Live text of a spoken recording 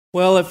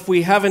Well, if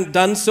we haven't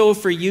done so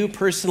for you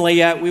personally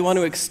yet, we want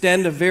to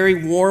extend a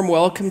very warm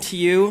welcome to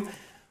you.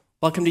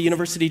 Welcome to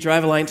University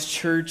Drive Alliance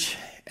Church.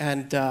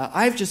 And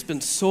I've just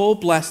been so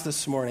blessed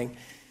this morning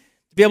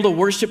to be able to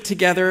worship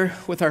together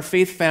with our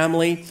faith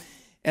family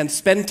and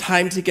spend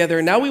time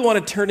together. Now we want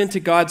to turn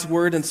into God's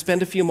Word and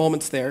spend a few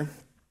moments there.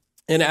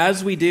 And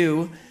as we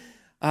do,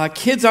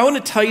 kids, I want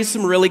to tell you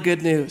some really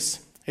good news.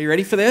 Are you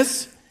ready for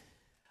this?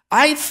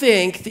 I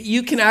think that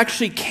you can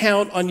actually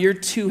count on your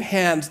two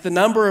hands the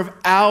number of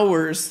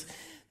hours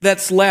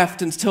that's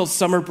left until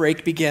summer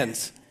break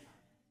begins.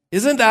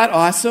 Isn't that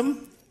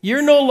awesome?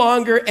 You're no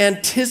longer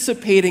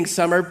anticipating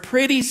summer.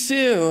 Pretty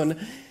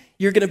soon,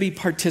 you're going to be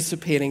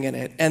participating in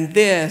it. And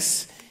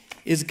this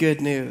is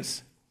good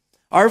news.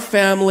 Our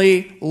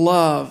family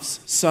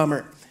loves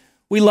summer.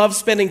 We love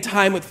spending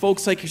time with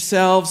folks like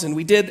yourselves, and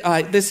we did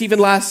this even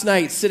last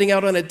night, sitting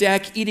out on a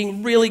deck,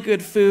 eating really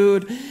good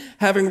food,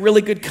 having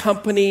really good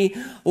company,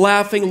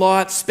 laughing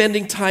lots,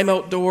 spending time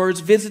outdoors,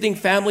 visiting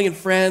family and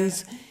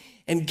friends,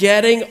 and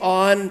getting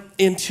on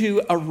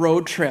into a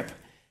road trip.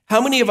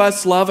 How many of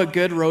us love a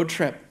good road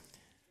trip?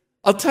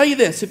 I'll tell you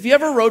this, if you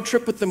ever road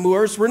trip with the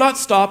Moores, we're not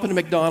stopping at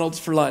McDonald's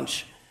for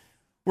lunch.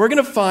 We're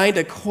going to find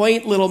a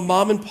quaint little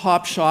mom and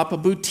pop shop, a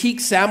boutique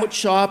sandwich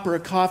shop or a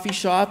coffee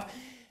shop,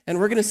 and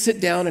we're going to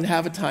sit down and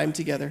have a time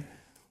together.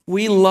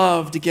 We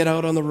love to get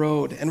out on the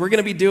road, and we're going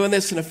to be doing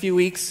this in a few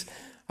weeks.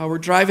 We're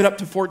driving up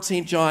to Fort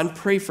St. John.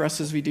 Pray for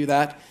us as we do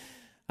that.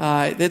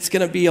 It's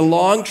going to be a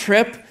long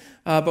trip,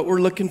 but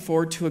we're looking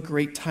forward to a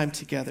great time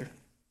together.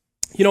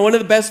 You know, one of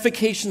the best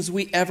vacations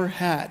we ever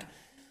had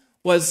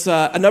was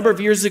a number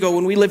of years ago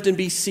when we lived in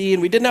BC,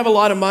 and we didn't have a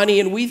lot of money,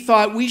 and we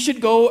thought we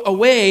should go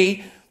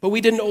away, but we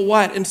didn't know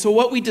what. And so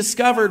what we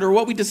discovered, or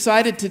what we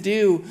decided to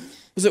do,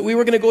 was that we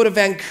were going to go to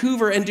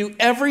Vancouver and do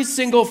every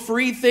single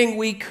free thing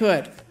we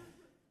could.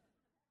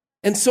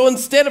 And so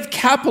instead of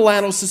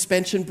Capilano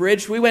Suspension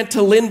Bridge, we went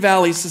to Lynn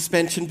Valley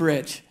Suspension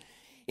Bridge.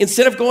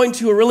 Instead of going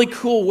to a really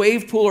cool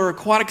wave pool or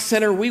aquatic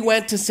center, we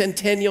went to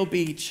Centennial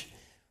Beach.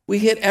 We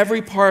hit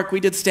every park. We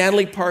did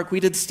Stanley Park.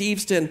 We did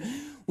Steveston.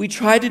 We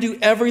tried to do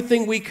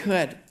everything we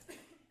could.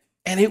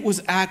 And it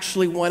was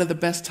actually one of the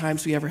best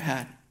times we ever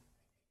had.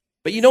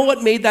 But you know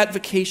what made that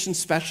vacation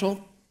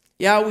special?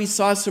 Yeah, we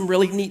saw some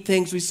really neat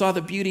things. We saw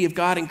the beauty of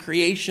God in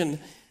creation.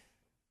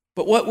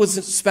 But what was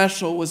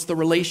special was the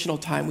relational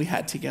time we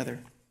had together.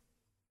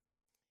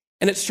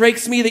 And it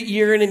strikes me that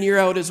year in and year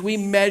out, as we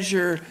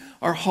measure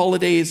our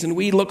holidays and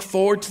we look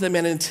forward to them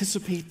and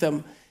anticipate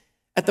them,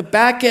 at the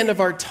back end of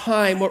our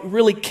time, what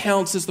really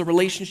counts is the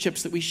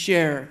relationships that we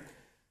share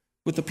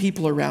with the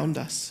people around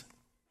us.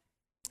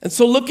 And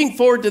so looking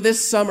forward to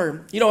this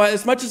summer, you know,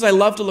 as much as I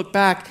love to look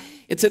back,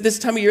 it's at this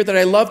time of year that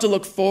I love to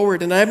look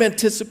forward, and I'm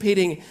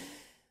anticipating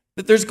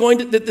that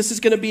this is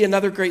going to be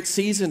another great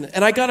season.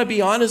 And I got to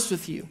be honest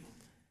with you.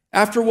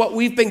 After what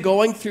we've been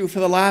going through for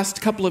the last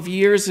couple of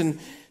years, and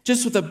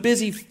just with a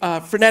busy,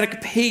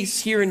 frenetic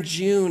pace here in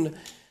June,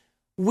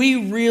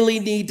 we really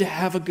need to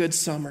have a good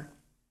summer.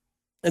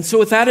 And so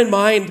with that in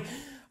mind,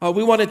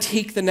 we want to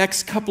take the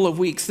next couple of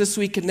weeks, this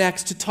week and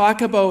next, to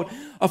talk about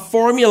a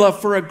formula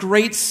for a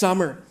great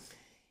summer.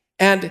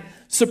 And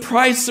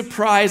surprise,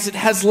 surprise, it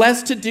has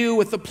less to do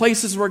with the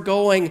places we're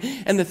going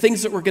and the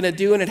things that we're going to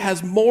do, and it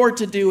has more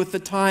to do with the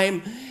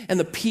time and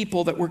the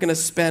people that we're going to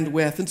spend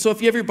with. And so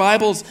if you have your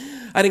Bibles,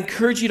 I'd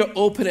encourage you to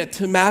open it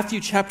to Matthew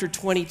chapter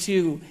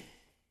 22. If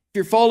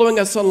you're following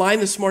us online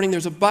this morning,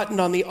 there's a button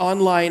on the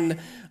online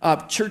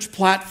church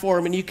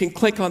platform, and you can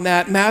click on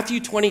that. Matthew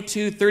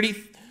 22,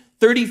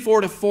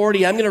 34 to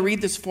 40. I'm going to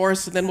read this for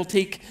us, and then we'll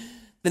take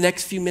the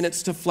next few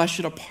minutes to flesh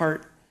it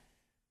apart.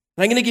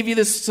 And I'm going to give you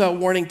this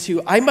warning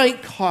too. I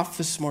might cough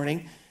this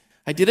morning.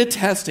 I did a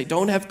test. I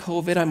don't have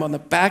COVID. I'm on the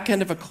back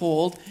end of a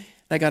cold.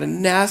 I got a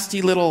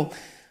nasty little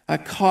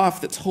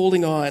cough that's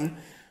holding on.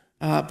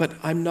 But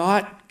I'm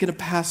not going to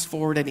pass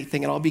forward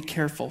anything, and I'll be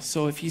careful.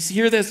 So if you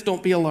hear this,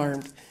 don't be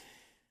alarmed.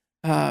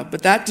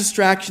 But that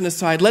distraction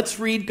aside, let's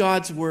read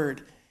God's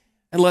word,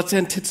 and let's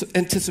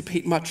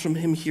anticipate much from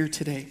him here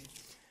today.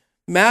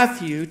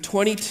 Matthew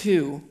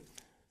 22,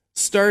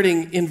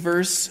 starting in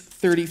verse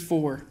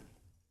 34.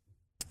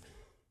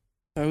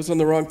 I was on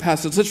the wrong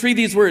passage. Let's read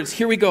these words.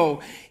 Here we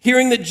go.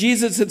 Hearing that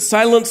Jesus had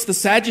silenced the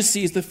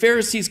Sadducees, the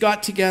Pharisees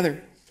got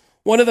together.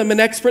 One of them, an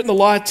expert in the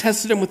law,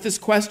 tested him with this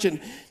question.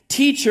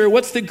 Teacher,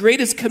 what's the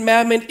greatest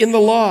commandment in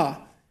the law?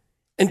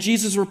 And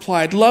Jesus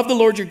replied, love the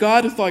Lord your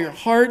God with all your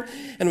heart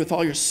and with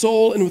all your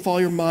soul and with all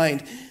your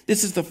mind.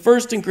 This is the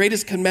first and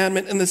greatest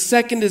commandment, and the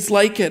second is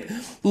like it.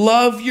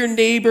 Love your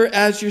neighbor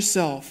as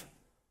yourself.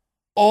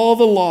 All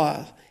the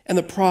law and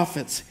the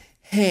prophets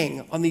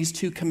hang on these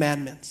two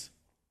commandments.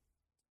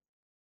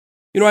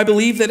 You know, I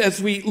believe that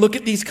as we look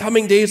at these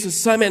coming days with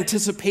some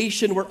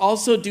anticipation, we're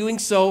also doing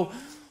so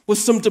with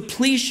some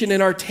depletion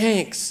in our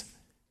tanks.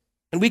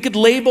 And we could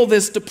label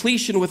this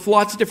depletion with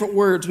lots of different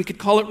words. We could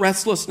call it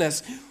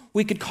restlessness.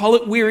 We could call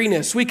it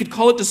weariness. We could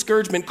call it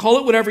discouragement. Call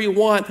it whatever you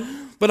want.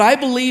 But I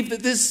believe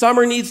that this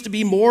summer needs to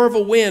be more of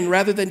a win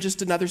rather than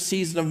just another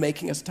season of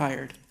making us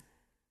tired.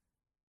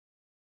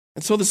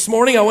 And so this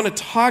morning I want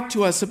to talk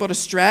to us about a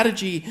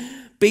strategy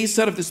based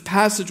out of this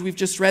passage we've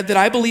just read that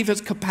I believe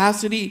has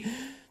capacity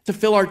to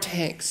fill our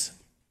tanks.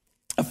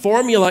 A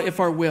formula,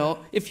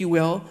 if you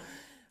will,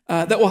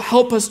 that will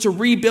help us to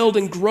rebuild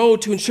and grow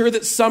to ensure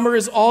that summer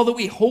is all that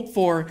we hope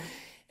for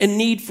and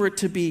need for it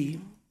to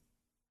be.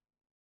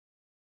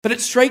 But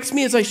it strikes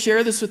me as I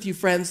share this with you,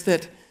 friends,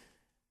 that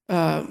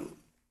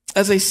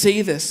as I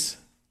say this,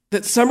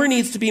 that summer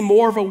needs to be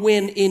more of a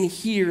win in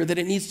here than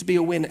it needs to be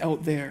a win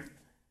out there.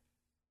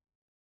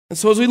 And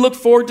so as we look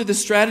forward to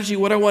this strategy,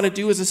 what I want to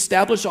do is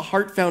establish a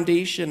heart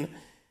foundation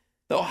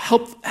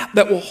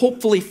that will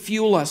hopefully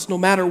fuel us no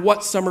matter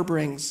what summer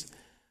brings.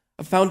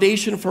 A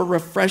foundation for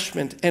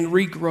refreshment and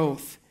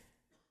regrowth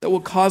that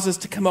will cause us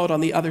to come out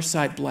on the other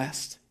side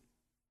blessed.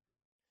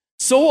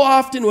 So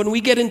often when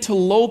we get into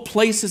low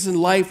places in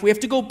life, we have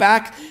to go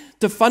back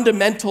to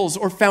fundamentals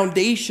or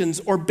foundations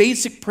or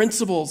basic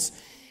principles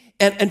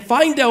and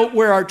find out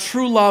where our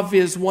true love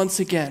is once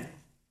again.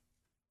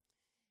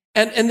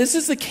 And this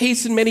is the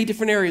case in many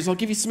different areas. I'll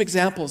give you some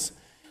examples.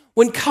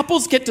 When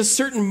couples get to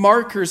certain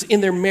markers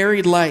in their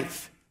married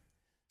life,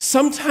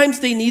 sometimes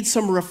they need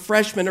some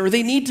refreshment or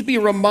they need to be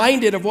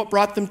reminded of what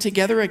brought them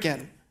together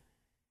again.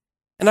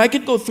 And I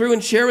could go through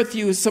and share with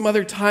you some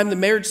other time the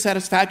marriage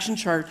satisfaction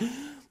chart,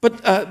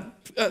 but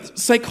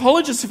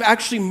psychologists have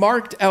actually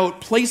marked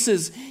out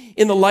places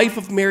in the life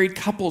of married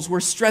couples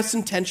where stress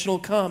and tension will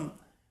come.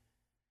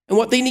 And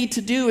what they need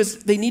to do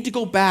is they need to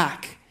go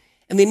back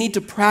and they need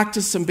to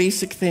practice some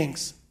basic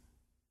things.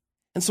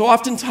 And so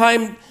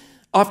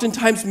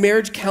oftentimes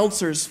marriage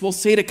counselors will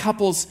say to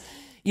couples,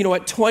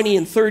 at 20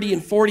 and 30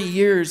 and 40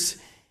 years,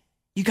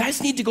 you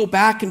guys need to go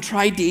back and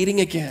try dating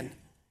again.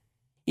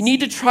 You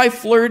need to try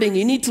flirting.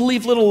 You need to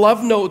leave little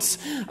love notes,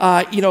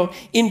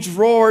 in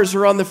drawers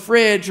or on the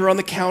fridge or on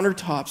the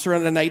countertops or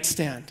on the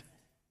nightstand.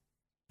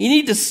 You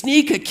need to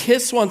sneak a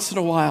kiss once in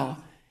a while.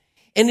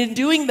 And in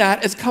doing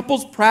that, as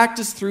couples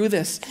practice through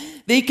this,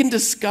 they can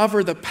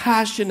discover the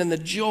passion and the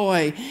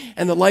joy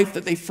and the life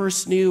that they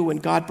first knew when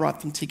God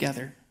brought them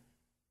together.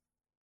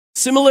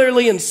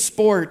 Similarly, in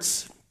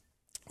sports,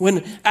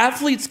 when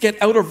athletes get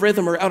out of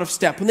rhythm or out of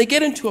step, when they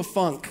get into a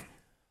funk,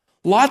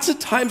 lots of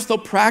times they'll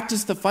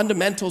practice the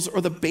fundamentals or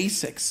the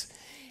basics,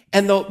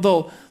 and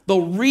they'll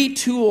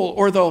retool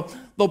or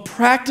they'll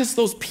practice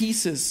those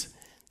pieces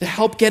to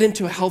help get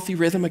into a healthy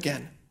rhythm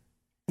again.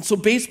 And so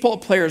baseball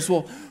players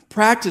will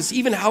practice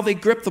even how they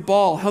grip the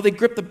ball, how they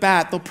grip the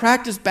bat. They'll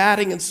practice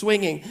batting and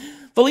swinging.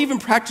 They'll even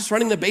practice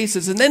running the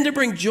bases. And then to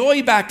bring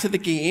joy back to the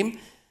game,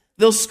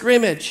 they'll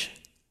scrimmage.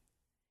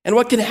 And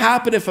what can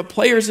happen if a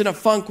player's in a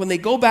funk when they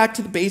go back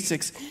to the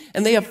basics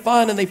and they have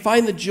fun and they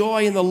find the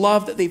joy and the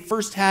love that they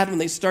first had when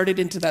they started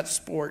into that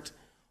sport,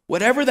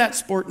 whatever that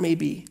sport may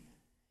be,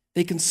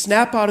 they can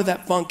snap out of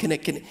that funk and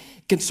it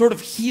can sort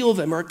of heal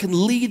them or it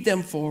can lead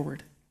them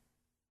forward.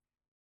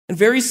 And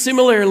very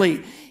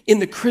similarly, in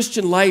the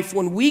Christian life,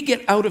 when we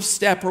get out of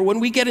step or when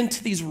we get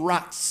into these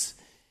ruts,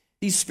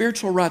 these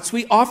spiritual ruts,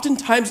 we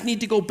oftentimes need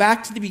to go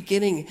back to the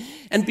beginning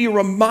and be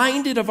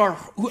reminded of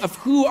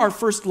who our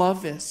first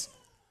love is,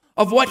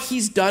 of what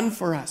he's done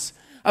for us,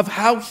 of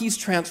how he's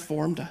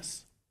transformed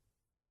us.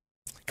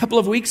 A couple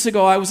of weeks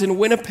ago, I was in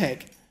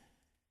Winnipeg.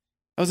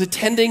 I was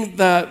attending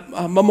the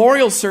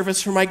memorial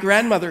service for my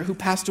grandmother who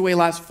passed away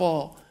last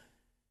fall.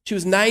 She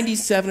was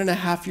 97 and a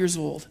half years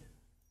old.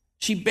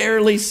 She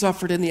barely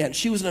suffered in the end.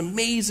 She was an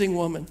amazing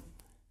woman.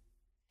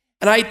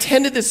 And I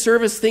attended this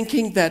service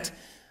thinking that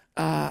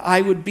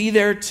I would be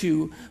there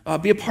to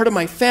be a part of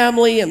my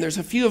family, and there's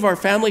a few of our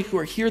family who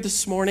are here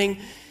this morning,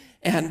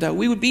 and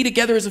we would be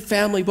together as a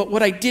family. But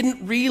what I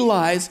didn't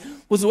realize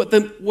was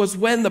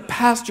when the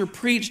pastor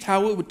preached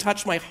how it would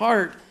touch my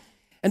heart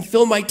and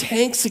fill my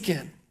tanks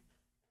again.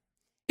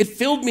 It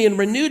filled me and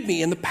renewed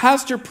me, and the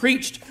pastor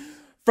preached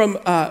from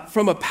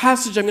a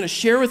passage I'm going to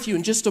share with you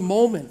in just a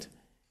moment.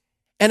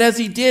 And as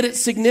he did, it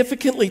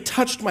significantly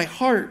touched my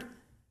heart.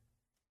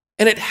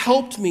 And it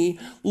helped me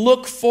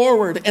look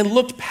forward and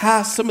look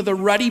past some of the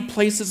ruddy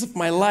places of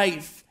my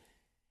life.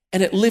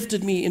 And it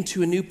lifted me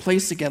into a new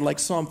place again, like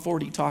Psalm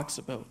 40 talks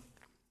about.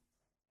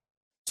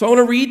 So I want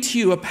to read to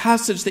you a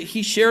passage that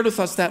he shared with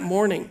us that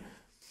morning.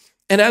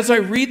 And as I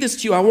read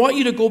this to you, I want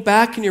you to go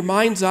back in your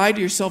mind's eye to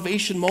your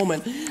salvation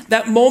moment.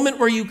 That moment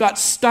where you got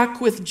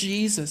stuck with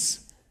Jesus.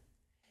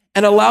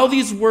 And allow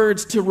these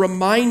words to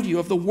remind you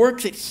of the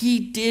work that he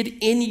did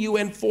in you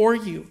and for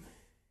you.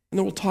 And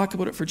then we'll talk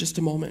about it for just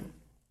a moment.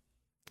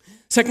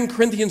 2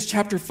 Corinthians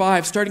chapter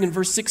 5, starting in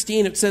verse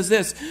 16, it says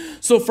this: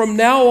 "So from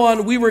now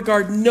on we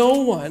regard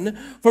no one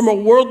from a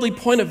worldly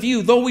point of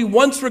view. Though we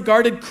once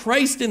regarded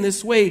Christ in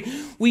this way,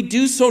 we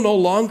do so no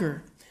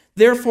longer.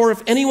 Therefore,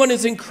 if anyone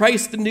is in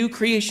Christ, the new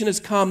creation has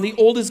come. The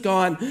old is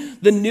gone.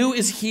 The new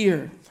is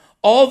here.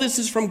 All this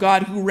is from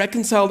God, who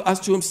reconciled us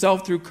to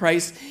himself through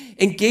Christ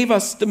and gave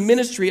us the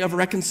ministry of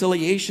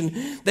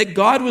reconciliation, that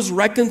God was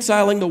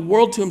reconciling the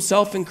world to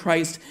himself in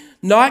Christ,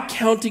 not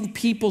counting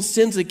people's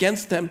sins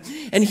against them,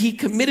 and he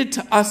committed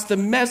to us the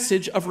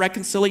message of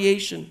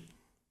reconciliation.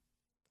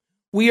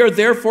 We are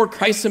therefore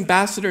Christ's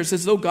ambassadors,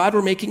 as though God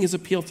were making his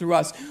appeal through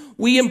us.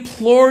 We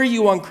implore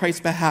you on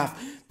Christ's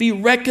behalf, be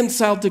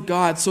reconciled to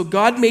God. So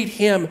God made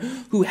him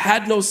who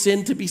had no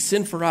sin to be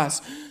sin for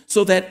us,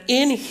 so that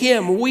in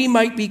him we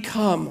might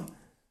become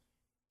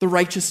the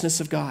righteousness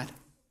of God.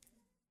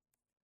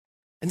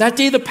 And that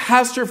day the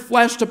pastor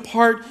fleshed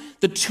apart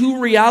the two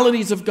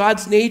realities of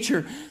God's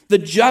nature, the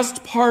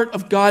just part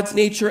of God's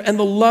nature and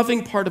the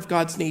loving part of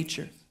God's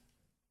nature.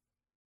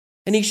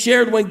 And he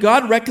shared when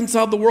God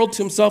reconciled the world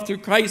to himself through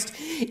Christ,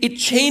 it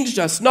changed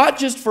us, not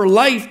just for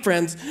life,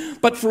 friends,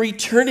 but for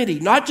eternity.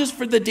 Not just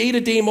for the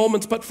day-to-day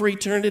moments, but for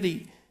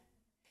eternity.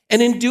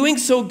 And in doing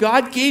so,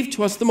 God gave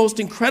to us the most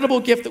incredible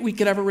gift that we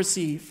could ever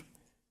receive.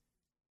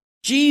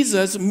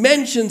 Jesus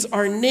mentions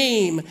our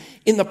name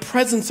in the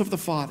presence of the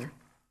Father.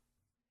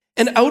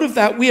 And out of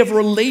that, we have a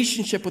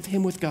relationship with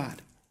him, with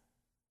God.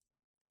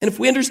 And if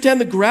we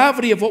understand the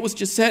gravity of what was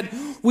just said,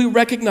 we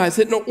recognize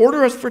that in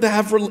order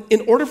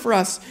for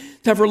us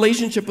to have a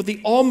relationship with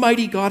the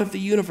Almighty God of the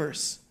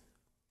universe,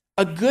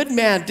 a good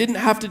man didn't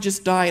have to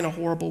just die in a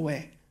horrible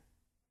way.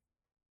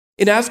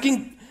 In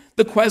asking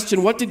the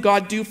question, what did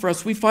God do for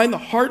us, we find the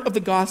heart of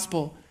the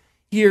gospel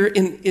here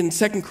in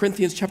 2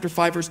 Corinthians chapter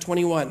 5, verse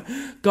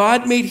 21.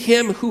 God made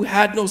him who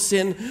had no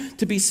sin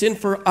to be sin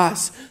for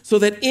us, so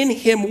that in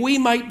him we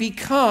might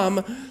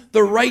become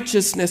the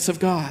righteousness of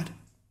God.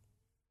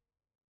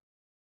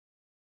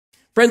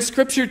 Friends,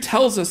 Scripture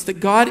tells us that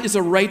God is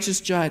a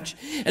righteous judge.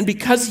 And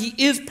because he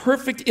is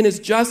perfect in his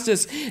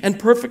justice and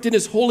perfect in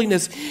his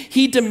holiness,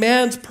 he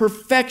demands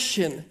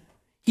perfection.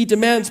 He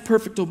demands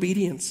perfect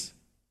obedience.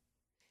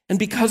 And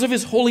because of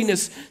his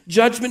holiness,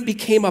 judgment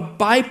became a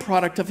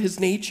byproduct of his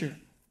nature.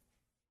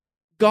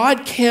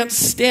 God can't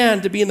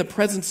stand to be in the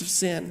presence of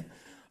sin,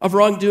 of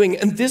wrongdoing.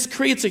 And this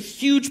creates a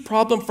huge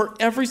problem for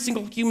every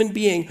single human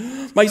being,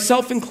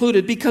 myself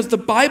included, because the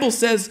Bible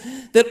says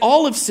that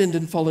all have sinned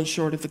and fallen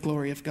short of the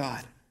glory of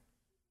God.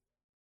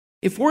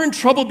 If we're in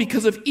trouble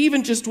because of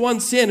even just one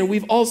sin, and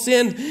we've all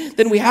sinned,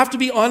 then we have to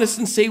be honest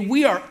and say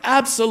we are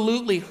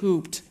absolutely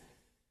hooped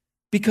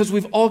because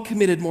we've all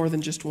committed more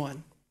than just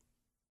one.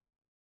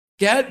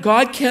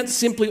 God can't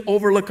simply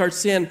overlook our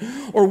sin,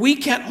 or we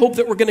can't hope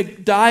that we're going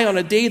to die on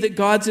a day that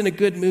God's in a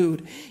good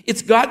mood.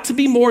 It's got to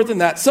be more than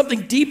that,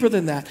 something deeper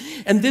than that.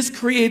 And this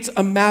creates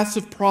a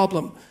massive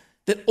problem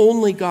that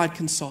only God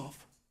can solve.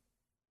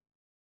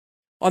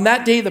 On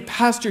that day, the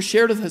pastor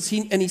shared with us,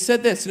 and he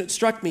said this, and it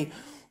struck me.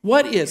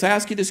 I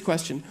ask you this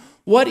question,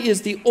 what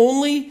is the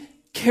only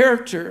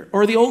character,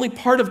 or the only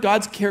part of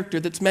God's character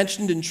that's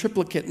mentioned in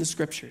triplicate in the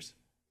Scriptures?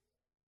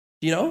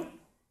 Do you know?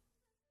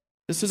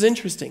 This was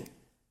interesting.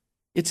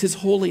 It's his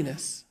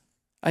holiness.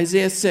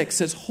 Isaiah 6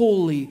 says,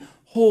 holy,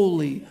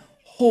 holy,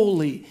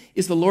 holy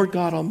is the Lord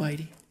God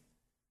Almighty.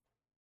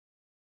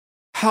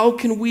 How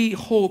can we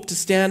hope to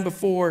stand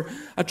before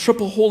a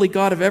triple holy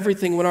God of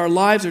everything when our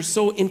lives are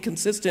so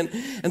inconsistent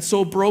and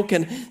so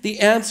broken?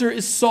 The answer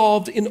is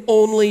solved in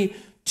only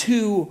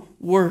 2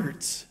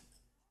 words.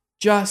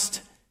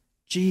 Just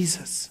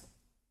Jesus.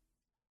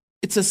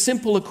 It's a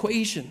simple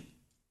equation.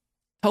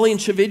 Helene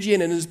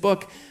Shavigian in his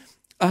book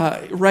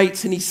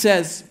writes, and he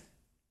says,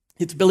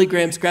 it's Billy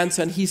Graham's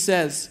grandson, he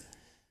says,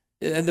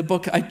 and the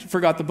book, I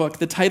forgot the book,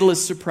 the title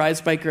is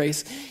Surprised by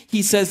Grace.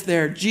 He says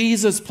there,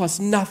 Jesus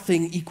plus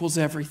nothing equals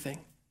everything.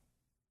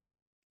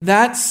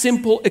 That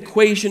simple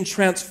equation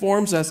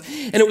transforms us.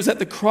 And it was at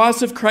the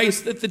cross of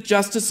Christ that the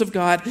justice of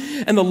God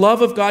and the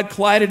love of God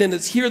collided. And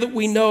it's here that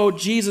we know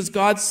Jesus,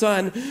 God's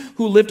Son,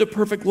 who lived a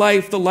perfect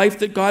life, the life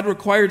that God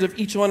requires of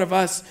each one of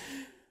us,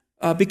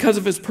 because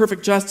of his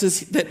perfect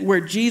justice, that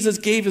where Jesus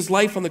gave his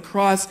life on the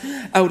cross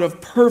out of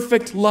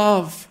perfect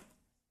love.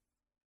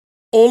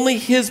 Only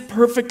his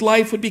perfect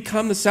life would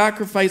become the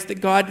sacrifice that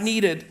God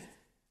needed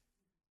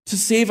to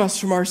save us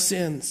from our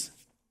sins.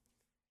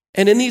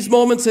 And in these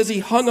moments as he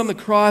hung on the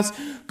cross,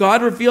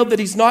 God revealed that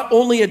he's not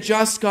only a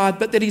just God,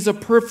 but that he's a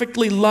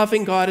perfectly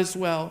loving God as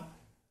well.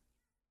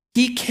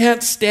 He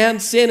can't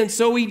stand sin, and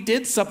so he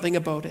did something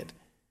about it.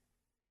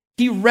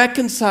 He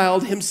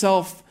reconciled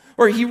himself,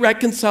 or he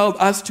reconciled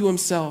us to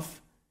himself.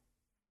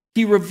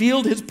 He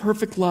revealed his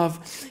perfect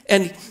love,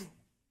 and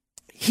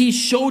he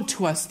showed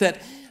to us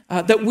that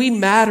we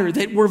matter,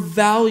 that we're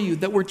valued,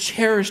 that we're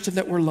cherished, and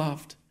that we're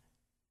loved.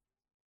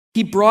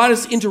 He brought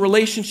us into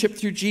relationship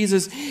through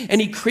Jesus, and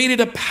he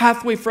created a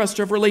pathway for us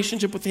to have a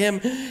relationship with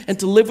him and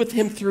to live with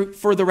him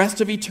for the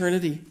rest of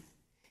eternity.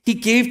 He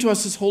gave to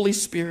us his Holy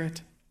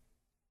Spirit.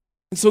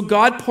 And so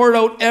God poured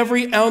out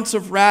every ounce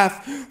of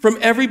wrath from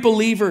every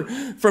believer,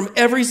 from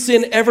every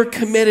sin ever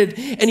committed,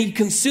 and he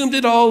consumed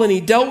it all, and he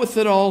dealt with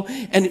it all.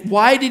 And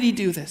why did he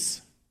do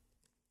this?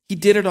 He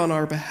did it on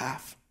our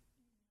behalf.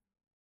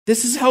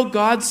 This is how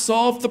God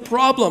solved the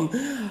problem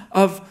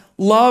of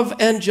love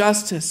and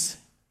justice.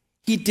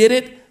 He did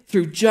it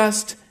through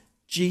just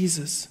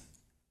Jesus.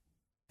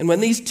 And when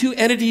these two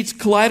entities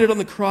collided on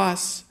the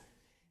cross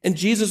and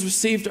Jesus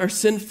received our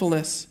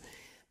sinfulness,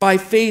 by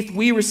faith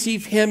we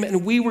receive him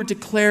and we were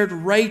declared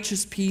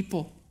righteous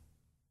people.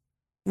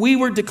 We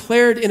were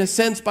declared, in a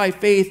sense, by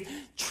faith,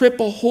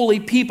 triple holy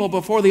people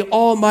before the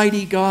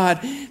Almighty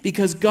God,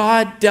 because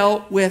God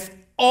dealt with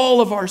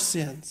all of our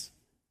sins.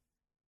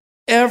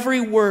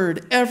 Every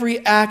word,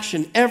 every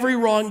action, every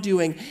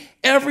wrongdoing,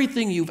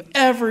 everything you've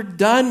ever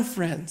done,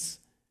 friends,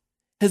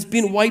 has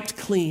been wiped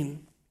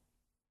clean.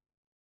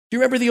 Do you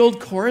remember the old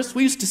chorus?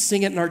 We used to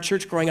sing it in our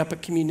church growing up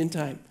at communion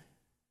time.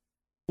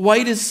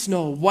 White as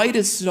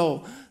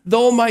snow,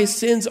 though my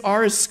sins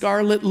are as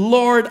scarlet,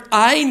 Lord,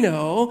 I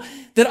know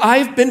that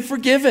I've been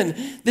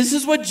forgiven. This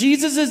is what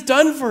Jesus has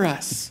done for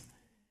us.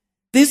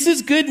 This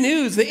is good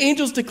news. The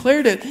angels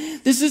declared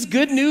it. This is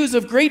good news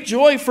of great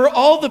joy for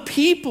all the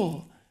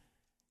people.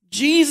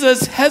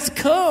 Jesus has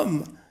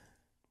come.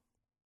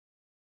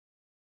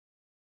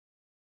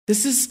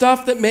 This is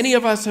stuff that many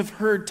of us have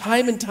heard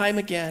time and time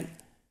again.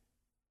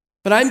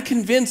 But I'm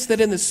convinced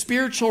that in the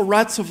spiritual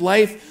ruts of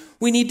life,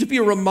 we need to be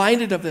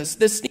reminded of this.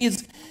 This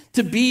needs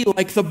to be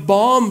like the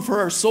balm for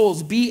our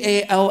souls,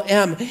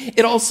 B-A-L-M.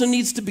 It also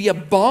needs to be a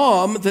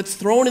bomb that's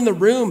thrown in the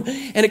room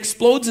and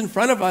explodes in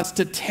front of us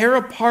to tear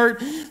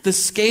apart the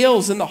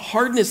scales and the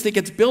hardness that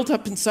gets built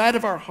up inside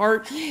of our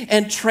heart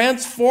and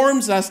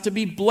transforms us to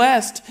be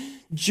blessed,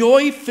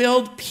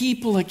 joy-filled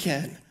people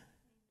again.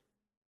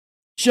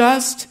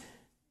 Just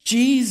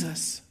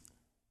Jesus.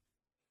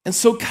 And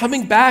so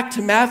coming back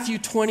to Matthew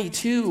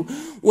 22,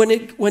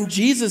 when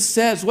Jesus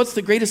says, what's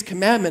the greatest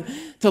commandment?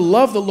 To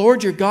love the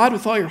Lord your God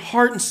with all your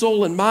heart and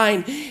soul and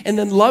mind, and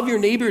then love your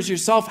neighbor as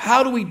yourself.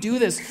 How do we do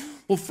this?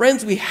 Well,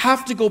 friends, we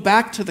have to go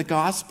back to the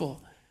gospel.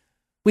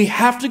 We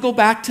have to go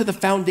back to the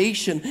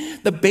foundation,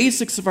 the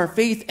basics of our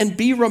faith, and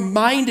be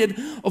reminded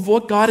of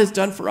what God has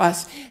done for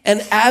us.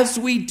 And as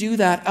we do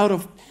that, out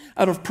of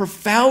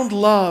profound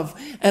love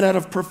and out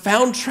of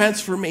profound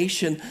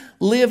transformation,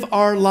 live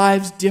our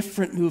lives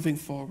different moving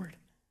forward.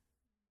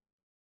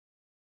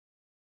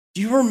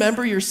 Do you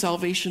remember your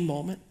salvation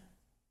moment?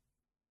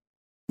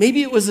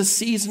 Maybe it was a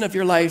season of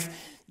your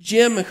life.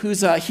 Jim,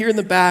 who's here in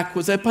the back,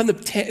 was up in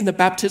the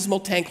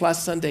baptismal tank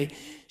last Sunday,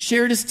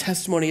 shared his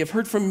testimony. I've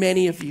heard from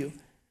many of you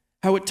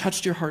how it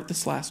touched your heart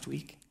this last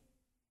week.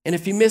 And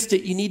if you missed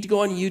it, you need to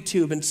go on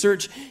YouTube and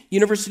search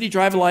University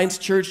Drive Alliance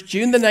Church,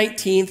 June the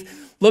 19th.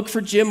 Look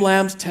for Jim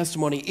Lamb's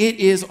testimony. It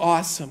is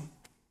awesome.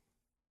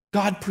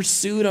 God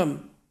pursued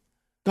him.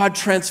 God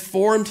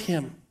transformed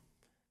him.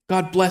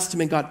 God blessed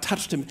him and God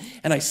touched him.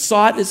 And I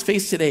saw it in his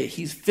face today.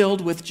 He's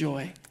filled with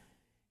joy.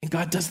 And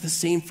God does the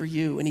same for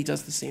you, and he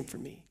does the same for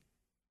me.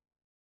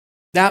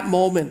 That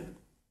moment,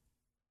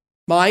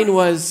 mine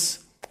was,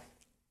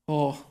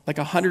 like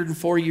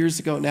 104 years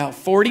ago now.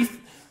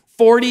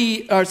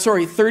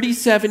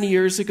 37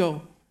 years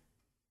ago.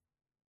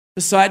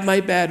 Beside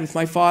my bed with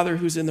my father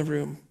who's in the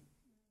room,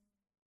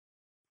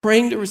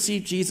 praying to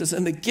receive Jesus.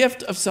 And the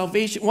gift of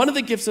salvation, one of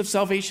the gifts of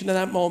salvation in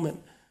that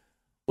moment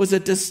was a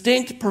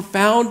distinct,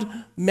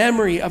 profound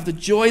memory of the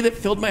joy that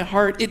filled my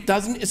heart. It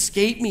doesn't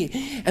escape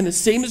me. And the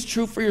same is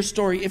true for your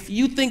story. If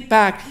you think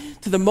back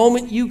to the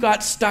moment you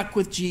got stuck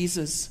with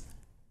Jesus,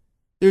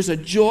 there's a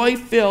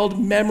joy-filled,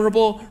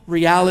 memorable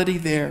reality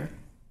there.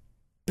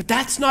 But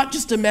that's not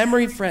just a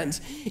memory, friends.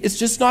 It's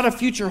just not a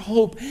future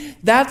hope.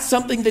 That's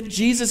something that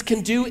Jesus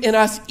can do in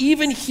us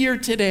even here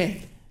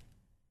today,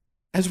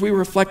 as we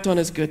reflect on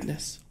his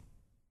goodness.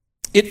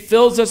 It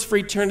fills us for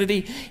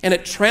eternity, and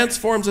it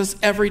transforms us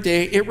every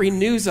day. It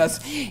renews us.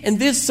 And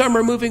this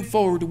summer moving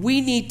forward,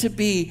 we need to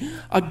be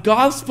a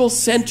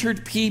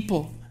gospel-centered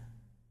people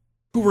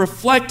who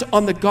reflect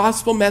on the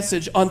gospel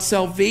message, on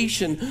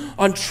salvation,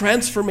 on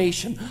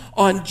transformation,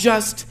 on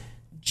just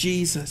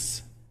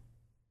Jesus.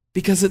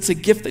 Because it's a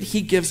gift that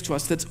he gives to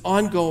us that's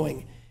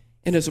ongoing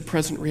and is a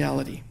present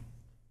reality.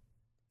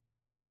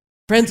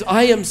 Friends,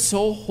 I am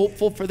so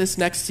hopeful for this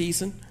next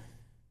season.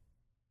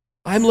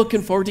 I'm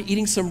looking forward to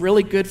eating some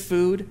really good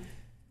food,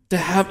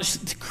 to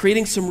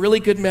creating some really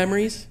good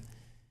memories,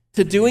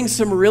 to doing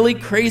some really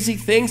crazy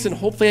things, and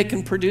hopefully I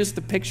can produce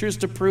the pictures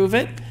to prove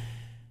it.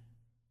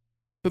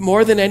 But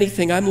more than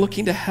anything, I'm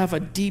looking to have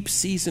a deep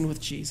season with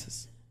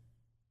Jesus.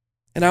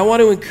 And I want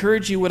to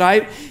encourage you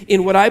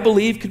in what I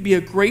believe could be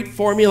a great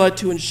formula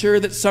to ensure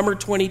that summer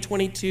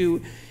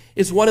 2022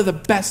 is one of the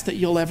best that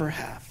you'll ever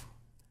have.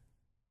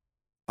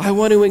 I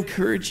want to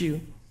encourage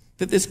you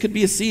that this could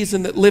be a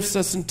season that lifts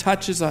us and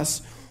touches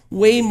us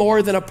way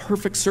more than a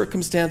perfect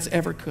circumstance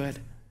ever could.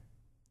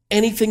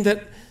 Anything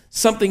that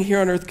something here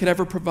on earth could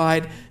ever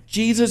provide,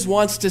 Jesus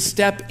wants to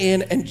step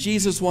in and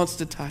Jesus wants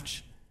to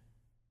touch.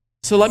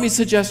 So let me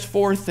suggest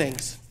 4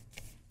 things,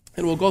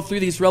 and we'll go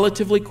through these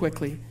relatively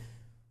quickly.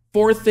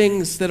 4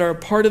 things that are a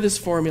part of this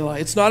formula.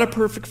 It's not a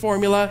perfect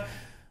formula,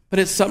 but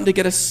it's something to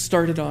get us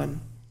started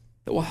on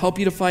that will help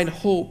you to find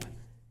hope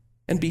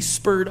and be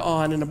spurred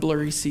on in a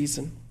blurry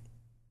season.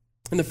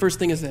 And the first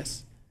thing is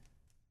this.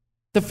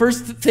 The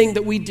first thing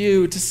that we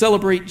do to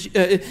celebrate,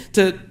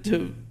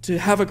 to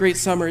have a great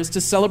summer is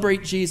to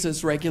celebrate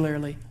Jesus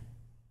regularly.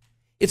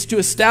 It's to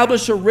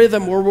establish a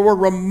rhythm where we're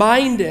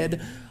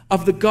reminded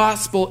of the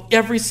gospel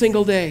every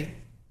single day.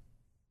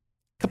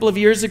 A couple of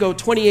years ago,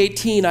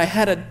 2018, I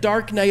had a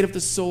dark night of the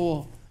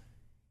soul.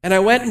 And I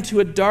went into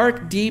a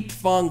dark, deep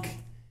funk.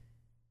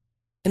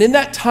 And in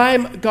that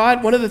time,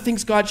 one of the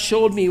things God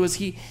showed me was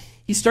he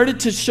started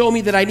to show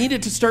me that I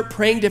needed to start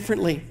praying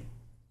differently.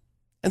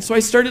 And so I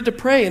started to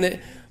pray,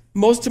 and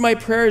most of my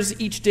prayers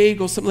each day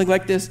go something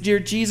like this. Dear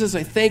Jesus,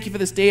 I thank you for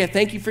this day. I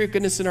thank you for your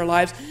goodness in our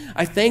lives.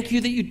 I thank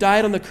you that you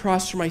died on the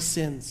cross for my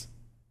sins.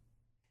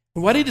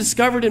 And what I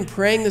discovered in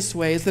praying this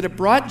way is that it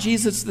brought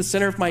Jesus to the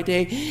center of my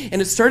day,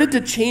 and it started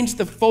to change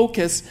the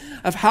focus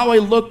of how I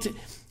looked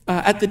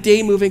at the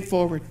day moving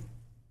forward.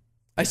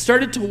 I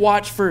started to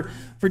watch for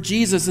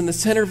Jesus in the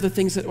center of the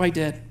things that I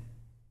did.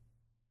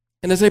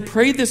 And as I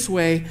prayed this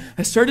way,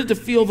 I started to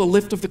feel the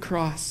lift of the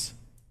cross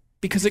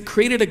because it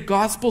created a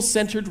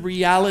gospel-centered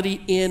reality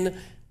in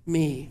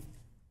me.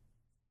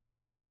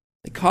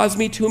 It caused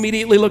me to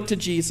immediately look to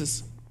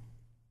Jesus.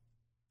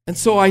 And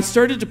so I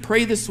started to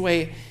pray this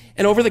way,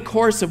 and over the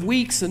course of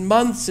weeks and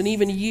months and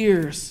even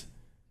years,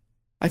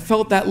 I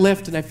felt that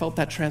lift and I felt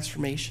that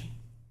transformation.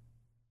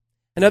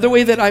 Another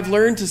way that I've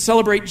learned to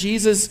celebrate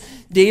Jesus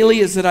daily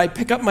is that I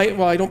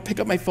don't pick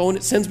up my phone,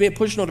 it sends me a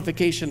push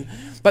notification.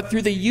 But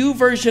through the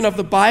YouVersion of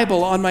the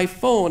Bible on my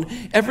phone,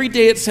 every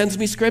day it sends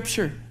me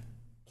scripture.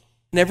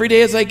 And every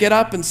day as I get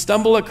up and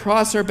stumble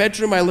across our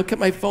bedroom, I look at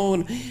my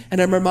phone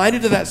and I'm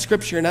reminded of that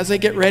scripture. And as I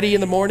get ready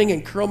in the morning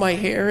and curl my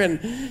hair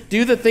and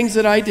do the things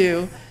that I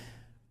do,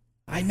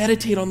 I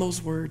meditate on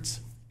those words.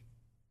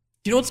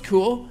 Do you know what's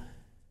cool?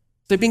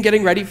 So I've been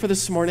getting ready for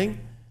this morning.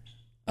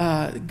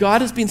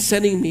 God has been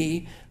sending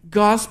me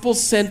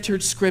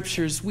gospel-centered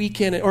scriptures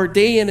week in or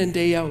day in and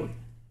day out.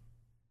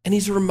 And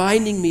he's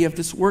reminding me of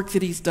this work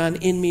that he's done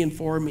in me and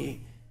for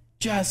me.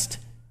 Just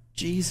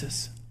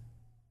Jesus.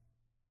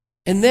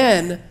 And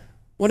then,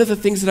 one of the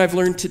things that I've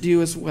learned to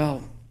do as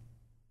well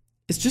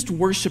is just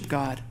worship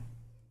God.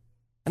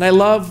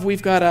 And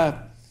we've got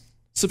a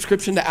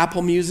subscription to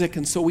Apple Music,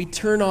 and so we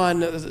turn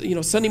on,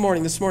 Sunday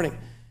morning, this morning,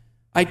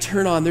 I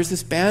turn on, there's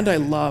this band I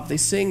love. They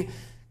sing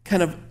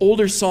kind of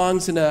older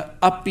songs in a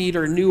upbeat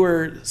or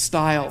newer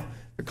style.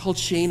 They're called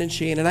Shane and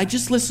Shane, and I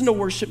just listen to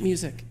worship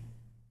music.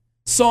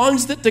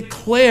 Songs that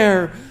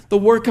declare the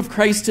work of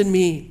Christ in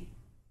me.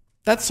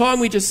 That song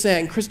we just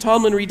sang, Chris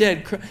Tomlin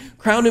redid,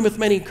 Crown Him with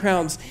Many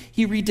Crowns.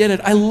 He redid it.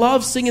 I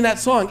love singing that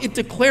song. It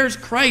declares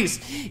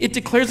Christ. It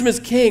declares him as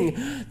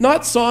king.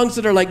 Not songs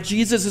that are like,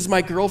 Jesus is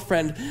my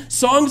girlfriend.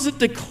 Songs that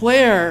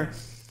declare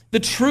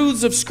the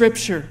truths of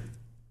Scripture.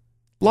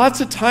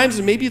 Lots of times,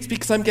 and maybe it's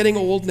because I'm getting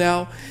old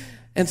now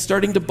and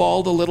starting to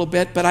bald a little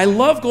bit, but I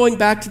love going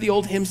back to the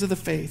old hymns of the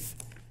faith.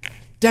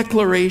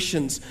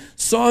 Declarations,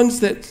 songs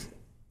that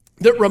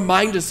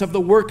remind us of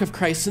the work of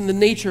Christ and the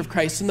nature of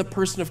Christ and the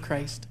person of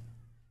Christ.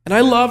 And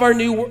I love our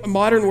new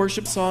modern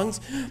worship songs,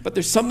 but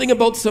there's something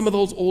about some of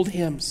those old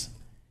hymns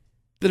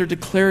that are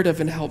declarative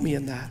and help me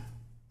in that.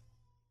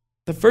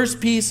 The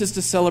first piece is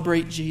to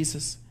celebrate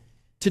Jesus,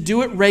 to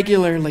do it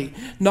regularly,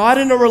 not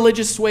in a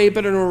religious way,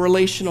 but in a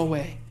relational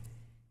way,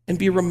 and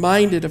be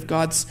reminded of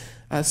God's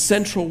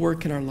central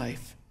work in our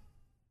life.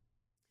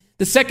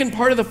 The second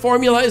part of the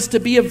formula is to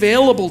be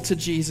available to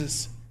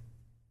Jesus.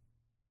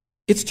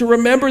 It's to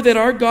remember that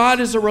our God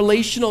is a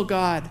relational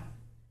God,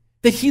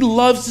 that he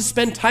loves to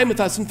spend time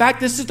with us. In fact,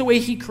 this is the way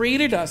he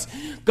created us.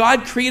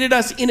 God created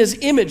us in his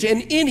image,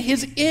 and in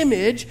his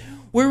image,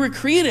 we were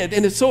created.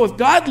 And so if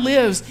God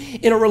lives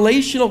in a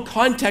relational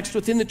context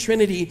within the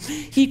Trinity,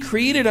 he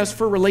created us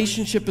for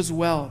relationship as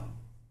well.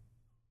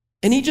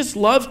 And he just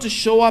loves to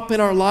show up in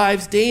our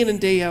lives day in and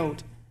day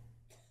out.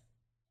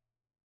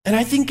 And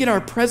I think in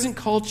our present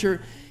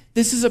culture,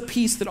 this is a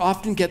piece that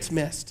often gets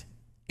missed.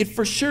 It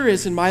for sure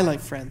is in my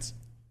life, friends.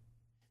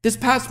 This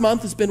past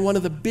month has been one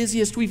of the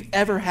busiest we've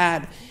ever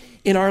had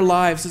in our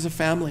lives as a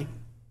family.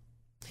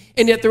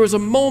 And yet there was a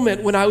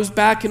moment when I was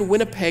back in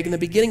Winnipeg in the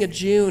beginning of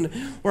June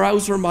where I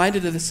was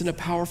reminded of this in a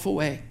powerful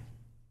way.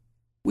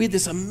 We had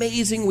this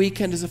amazing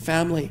weekend as a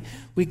family.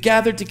 We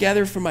gathered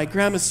together for my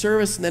grandma's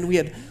service, and then we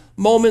had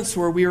moments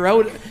where we were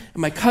out at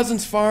my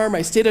cousin's farm.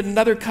 I stayed at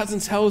another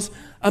cousin's house.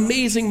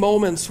 Amazing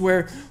moments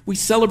where we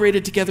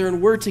celebrated together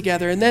and were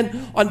together. And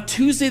then on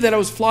Tuesday that I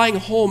was flying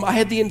home, I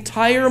had the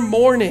entire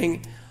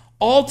morning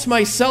all to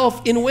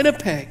myself in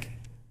Winnipeg.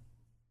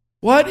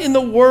 What in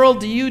the world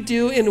do you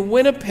do in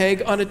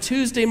Winnipeg on a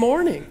Tuesday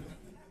morning?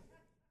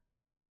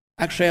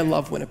 Actually, I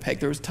love Winnipeg.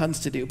 There was tons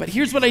to do. But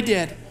here's what I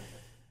did.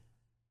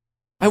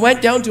 I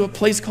went down to a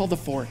place called The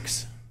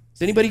Forks.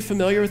 Is anybody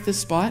familiar with this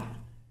spot?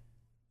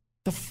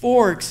 The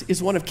Forks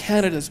is one of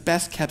Canada's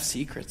best kept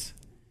secrets.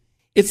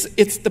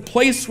 It's the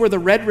place where the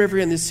Red River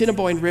and the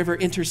Assiniboine River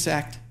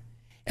intersect.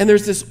 And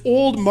there's this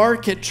old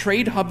market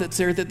trade hub that's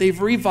there that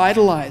they've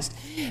revitalized.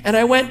 And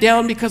I went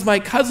down because my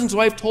cousin's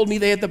wife told me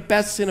they had the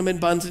best cinnamon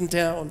buns in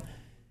town.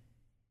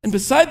 And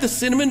beside the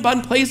cinnamon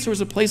bun place, there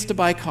was a place to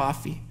buy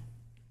coffee.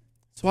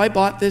 So I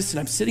bought this, and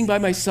I'm sitting by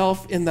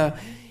myself in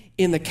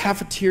the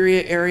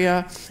cafeteria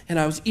area, and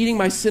I was eating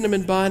my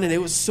cinnamon bun, and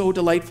it was so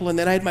delightful. And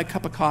then I had my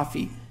cup of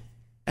coffee.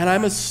 And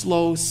I'm a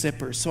slow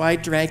sipper, so I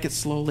drank it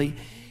slowly.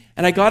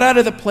 And I got out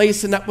of the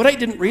place, and what I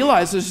didn't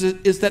realize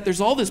is that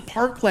there's all this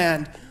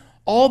parkland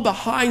all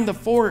behind the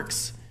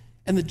Forks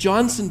and the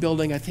Johnson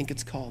Building, I think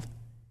it's called.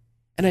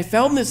 And I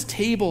found this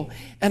table,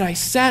 and I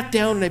sat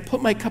down, and I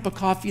put my cup of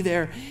coffee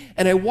there,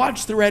 and I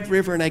watched the Red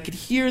River, and I could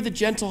hear the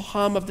gentle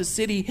hum of the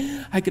city.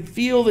 I could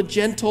feel the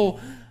gentle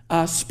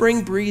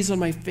spring breeze on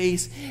my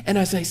face. And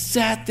as I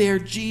sat there,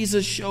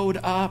 Jesus showed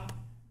up.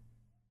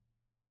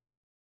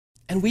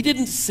 And we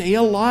didn't say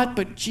a lot,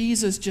 but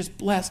Jesus just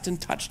blessed and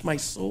touched my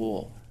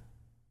soul.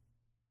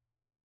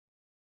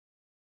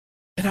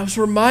 And I was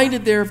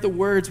reminded there of the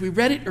words. We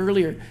read it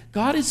earlier.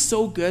 God is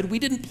so good. We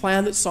didn't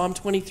plan that Psalm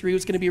 23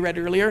 was going to be read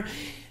earlier.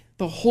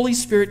 The Holy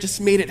Spirit just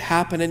made it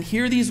happen. And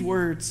hear these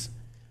words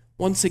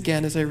once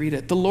again as I read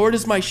it. The Lord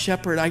is my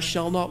shepherd, I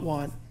shall not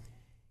want.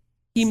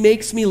 He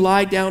makes me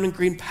lie down in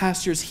green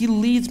pastures. He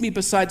leads me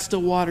beside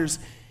still waters.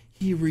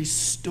 He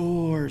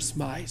restores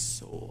my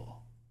soul.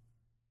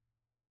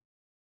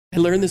 I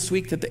learned this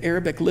week that the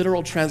Arabic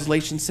literal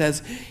translation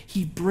says,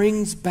 He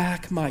brings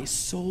back my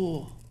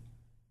soul.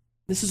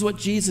 This is what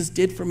Jesus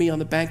did for me on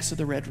the banks of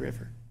the Red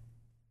River.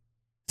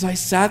 As I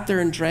sat there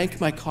and drank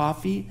my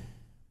coffee,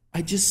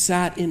 I just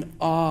sat in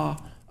awe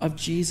of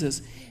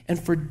Jesus. And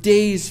for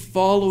days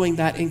following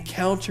that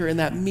encounter and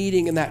that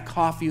meeting and that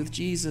coffee with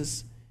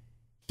Jesus,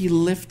 He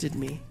lifted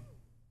me.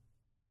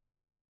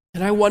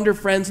 And I wonder,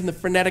 friends, in the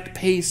frenetic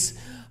pace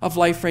of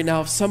life right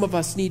now, if some of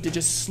us need to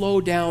just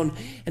slow down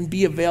and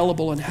be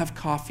available and have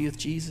coffee with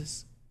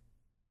Jesus.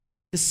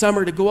 This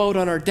summer, to go out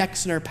on our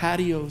decks and our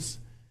patios,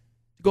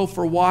 go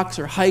for walks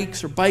or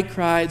hikes or bike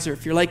rides, or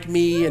if you're like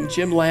me and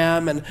Jim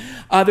Lamb and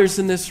others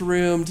in this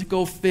room, to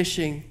go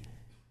fishing.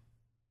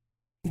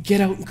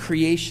 Get out in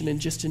creation and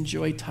just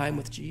enjoy time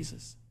with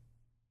Jesus.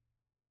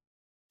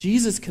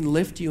 Jesus can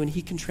lift you and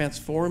He can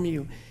transform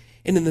you.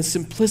 And in the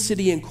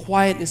simplicity and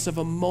quietness of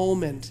a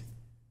moment,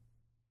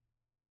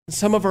 and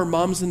some of our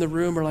moms in the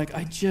room are like,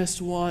 I just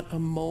want a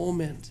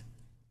moment.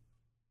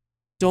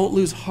 Don't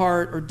lose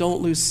heart or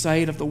don't lose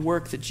sight of the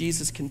work that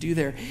Jesus can do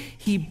there.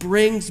 He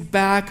brings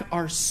back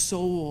our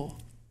soul.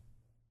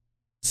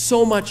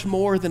 So much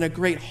more than a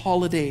great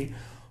holiday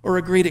or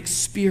a great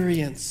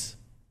experience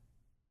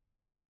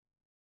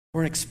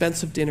or an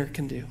expensive dinner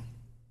can do.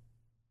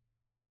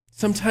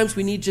 Sometimes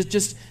we need to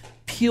just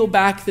peel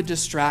back the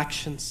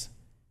distractions.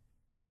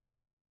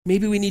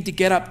 Maybe we need to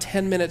get up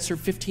 10 minutes or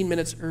 15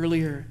 minutes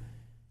earlier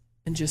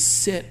and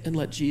just sit and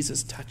let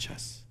Jesus touch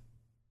us.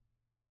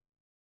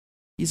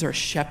 He's our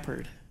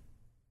shepherd.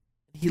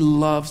 He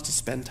loves to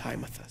spend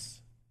time with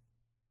us.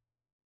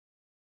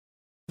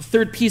 The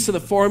third piece of the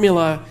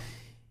formula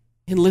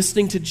in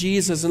listening to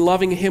Jesus and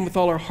loving Him with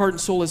all our heart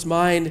and soul, His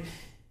mind,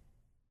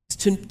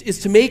 is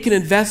to make an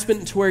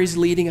investment into where He's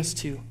leading us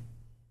to.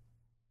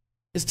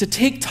 Is to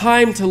take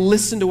time to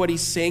listen to what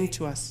He's saying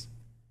to us.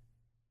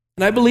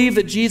 And I believe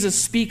that Jesus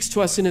speaks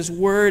to us in His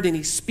Word, and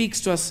He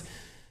speaks to us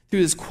through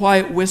His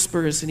quiet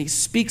whispers, and He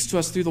speaks to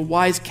us through the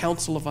wise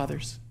counsel of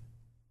others.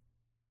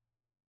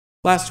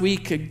 Last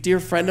week, a dear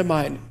friend of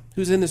mine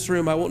who's in this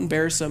room, I won't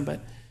embarrass him,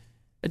 but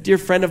a dear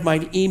friend of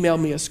mine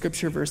emailed me a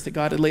scripture verse that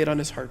God had laid on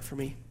his heart for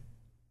me.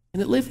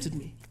 And it lifted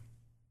me.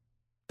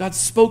 God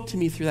spoke to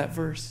me through that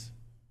verse.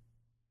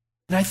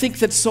 And I think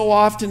that so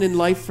often in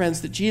life,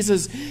 friends, that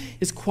Jesus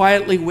is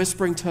quietly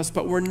whispering to us,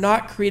 but we're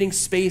not creating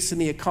space in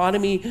the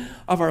economy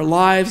of our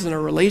lives and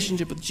our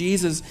relationship with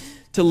Jesus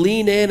to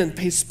lean in and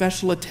pay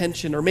special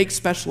attention or make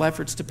special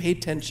efforts to pay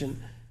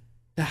attention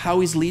to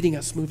how He's leading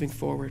us moving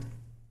forward.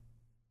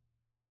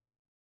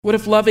 What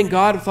if loving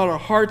God with all our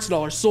hearts and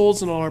all our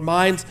souls and all our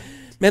minds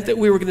meant that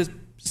we were going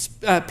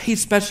to pay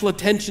special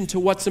attention to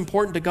what's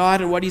important to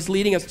God and what He's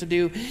leading us to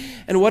do?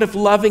 And what if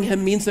loving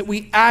Him means that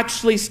we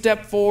actually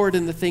step forward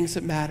in the things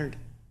that mattered?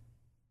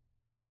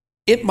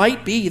 It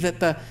might be that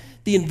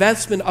the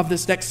investment of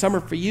this next summer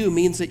for you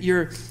means that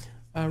you're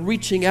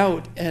reaching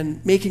out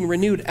and making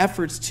renewed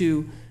efforts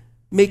to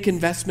make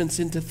investments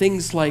into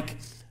things like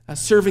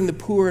serving the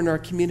poor in our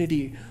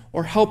community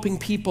or helping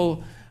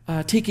people,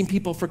 taking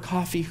people for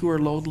coffee who are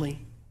lonely.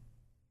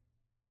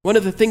 One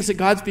of the things that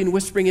God's been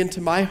whispering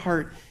into my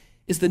heart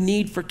is the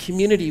need for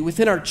community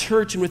within our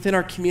church and within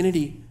our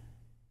community.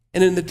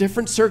 And in the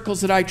different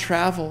circles that I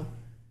travel,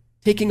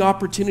 taking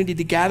opportunity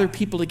to gather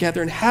people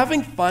together and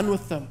having fun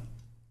with them.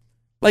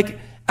 Like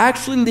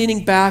actually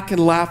leaning back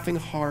and laughing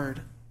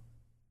hard.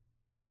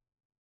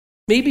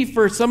 Maybe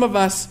for some of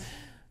us,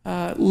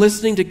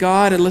 listening to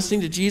God and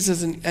listening to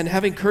Jesus and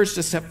having courage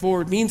to step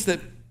forward means that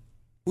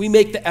we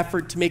make the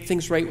effort to make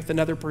things right with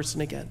another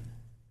person again.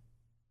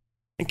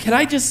 And can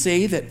I just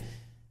say that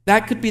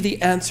that could be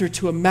the answer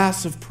to a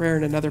massive prayer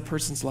in another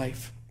person's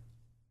life?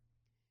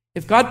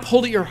 If God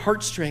pulled at your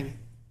heartstring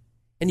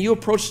and you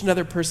approached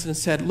another person and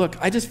said, look,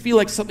 I just feel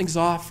like something's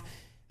off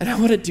and I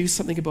want to do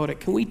something about it.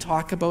 Can we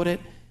talk about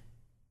it?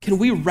 Can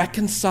we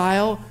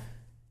reconcile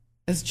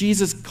as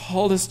Jesus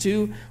called us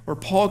to, or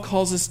Paul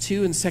calls us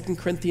to in 2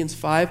 Corinthians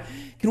 5?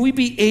 Can we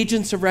be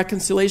agents of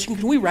reconciliation?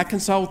 Can we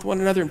reconcile with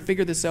one another and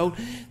figure this out?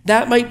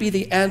 That might be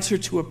the answer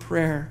to a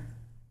prayer.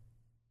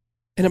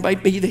 And it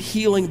might be the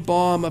healing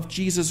balm of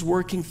Jesus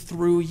working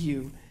through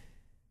you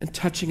and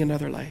touching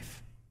another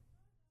life.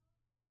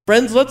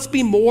 Friends, let's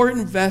be more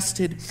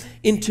invested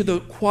into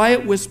the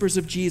quiet whispers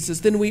of Jesus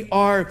than we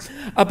are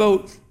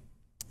about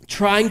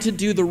trying to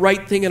do the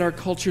right thing in our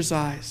culture's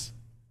eyes.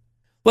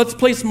 Let's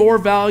place more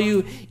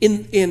value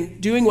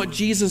in doing what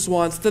Jesus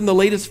wants than the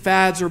latest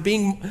fads or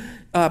being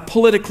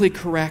politically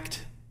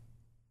correct.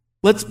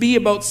 Let's be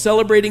about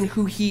celebrating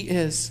who he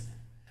is,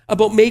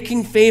 about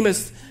making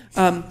famous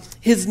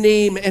his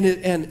name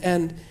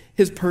and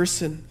his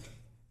person.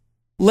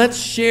 Let's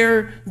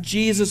share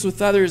Jesus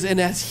with others, and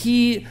as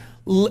we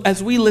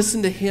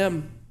listen to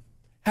him,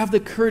 have the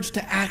courage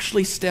to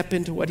actually step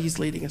into what he's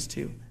leading us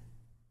to.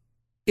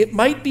 It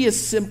might be as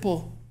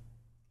simple,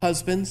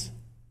 husbands,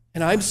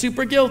 and I'm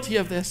super guilty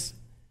of this,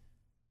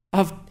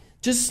 of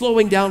just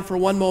slowing down for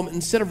one moment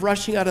instead of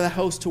rushing out of the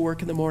house to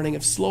work in the morning,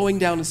 of slowing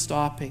down and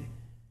stopping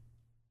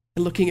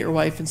and looking at your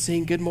wife and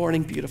saying, "Good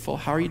morning, beautiful.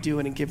 How are you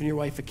doing?" and giving your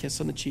wife a kiss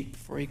on the cheek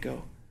before you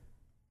go.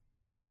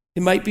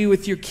 It might be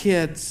with your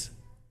kids.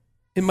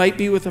 It might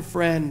be with a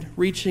friend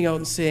reaching out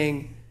and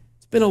saying,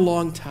 "It's been a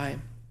long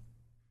time."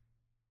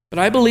 But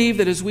I believe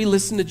that as we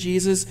listen to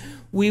Jesus,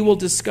 we will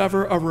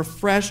discover a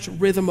refreshed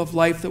rhythm of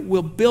life that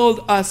will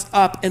build us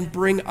up and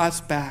bring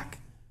us back,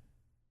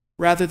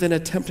 rather than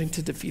attempting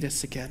to defeat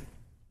us again.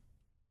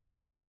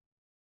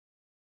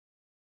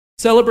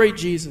 Celebrate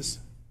Jesus.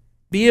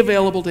 Be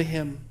available to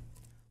him.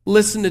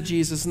 Listen to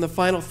Jesus. And the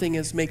final thing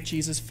is make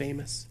Jesus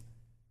famous.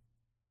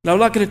 Now, I'm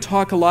not going to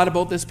talk a lot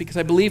about this because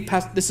I believe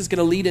this is going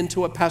to lead into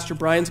what Pastor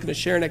Brian's going to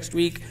share next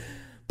week.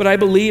 But I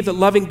believe that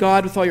loving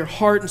God with all your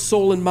heart and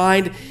soul and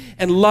mind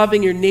and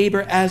loving your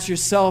neighbor as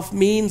yourself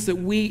means that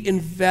we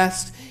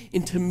invest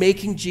into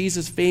making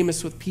Jesus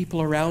famous with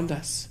people around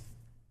us.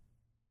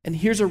 And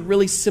here's a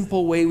really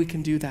simple way we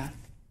can do that.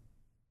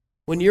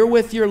 When you're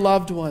with your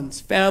loved ones,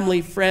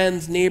 family,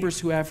 friends, neighbors,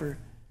 whoever,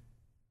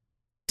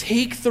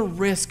 take the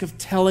risk of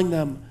telling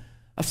them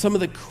of some of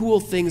the cool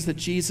things that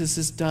Jesus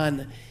has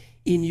done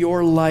in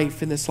your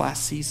life in this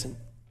last season.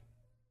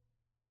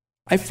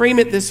 I frame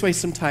it this way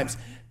sometimes.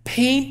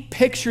 Paint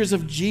pictures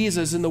of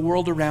Jesus in the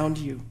world around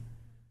you.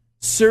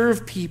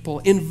 Serve people,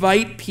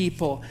 invite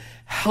people,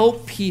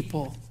 help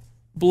people,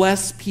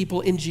 bless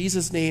people in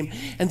Jesus' name.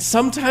 And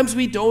sometimes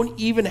we don't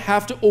even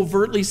have to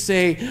overtly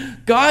say,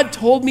 "God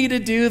told me to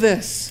do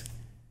this."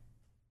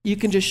 You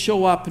can just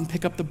show up and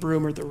pick up the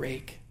broom or the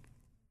rake.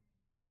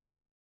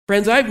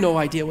 Friends, I have no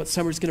idea what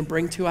summer's going to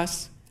bring to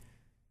us.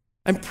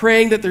 I'm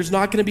praying that there's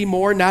not going to be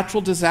more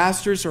natural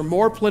disasters or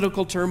more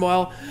political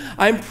turmoil.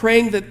 I'm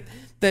praying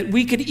that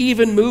we could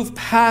even move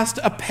past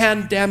a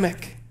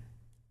pandemic.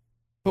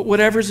 But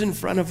whatever's in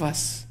front of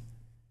us,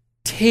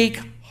 take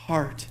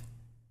heart.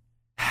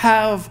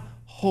 Have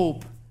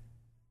hope.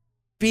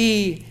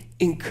 Be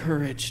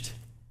encouraged.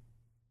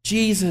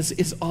 Jesus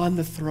is on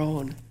the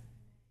throne.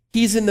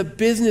 He's in the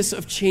business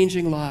of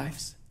changing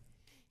lives.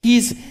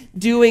 He's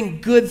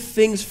doing good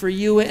things for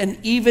you, and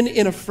even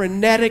in a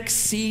frenetic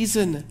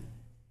season,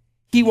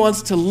 he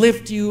wants to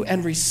lift you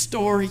and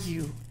restore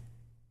you.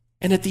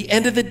 And at the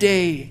end of the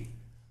day,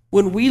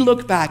 when we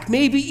look back,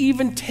 maybe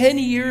even 10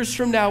 years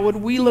from now,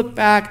 when we look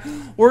back,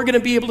 we're going to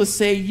be able to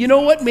say, "You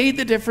know what made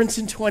the difference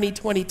in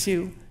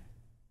 2022?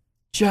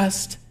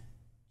 Just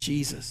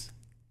Jesus."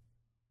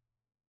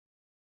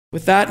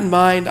 With that in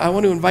mind, I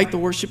want to invite the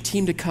worship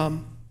team to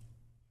come.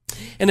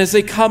 And as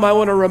they come, I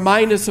want to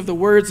remind us of the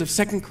words of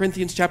 2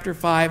 Corinthians chapter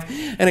 5.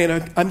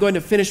 And I'm going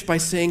to finish by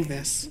saying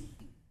this.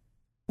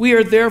 We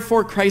are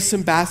therefore Christ's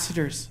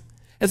ambassadors,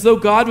 as though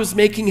God was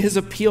making his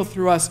appeal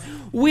through us.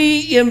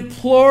 We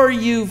implore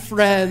you,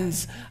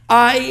 friends,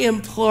 I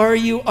implore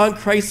you on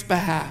Christ's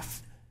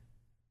behalf,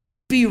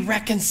 be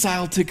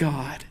reconciled to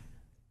God.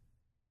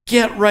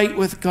 Get right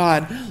with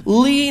God.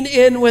 Lean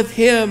in with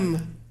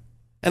him.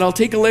 And I'll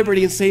take a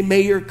liberty and say,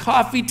 may your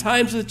coffee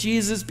times with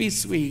Jesus be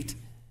sweet.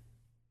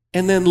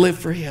 And then live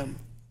for him.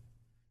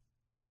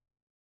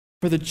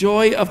 For the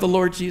joy of the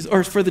Lord Jesus,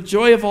 or for the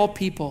joy of all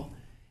people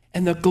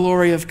and the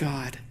glory of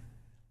God.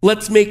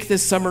 Let's make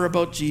this summer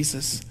about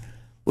Jesus.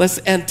 Let's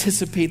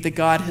anticipate that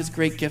God has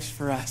great gifts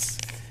for us.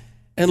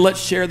 And let's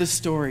share the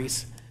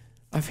stories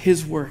of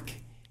his work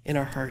in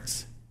our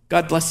hearts.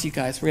 God bless you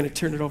guys. We're going to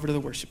turn it over to the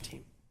worship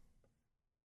team.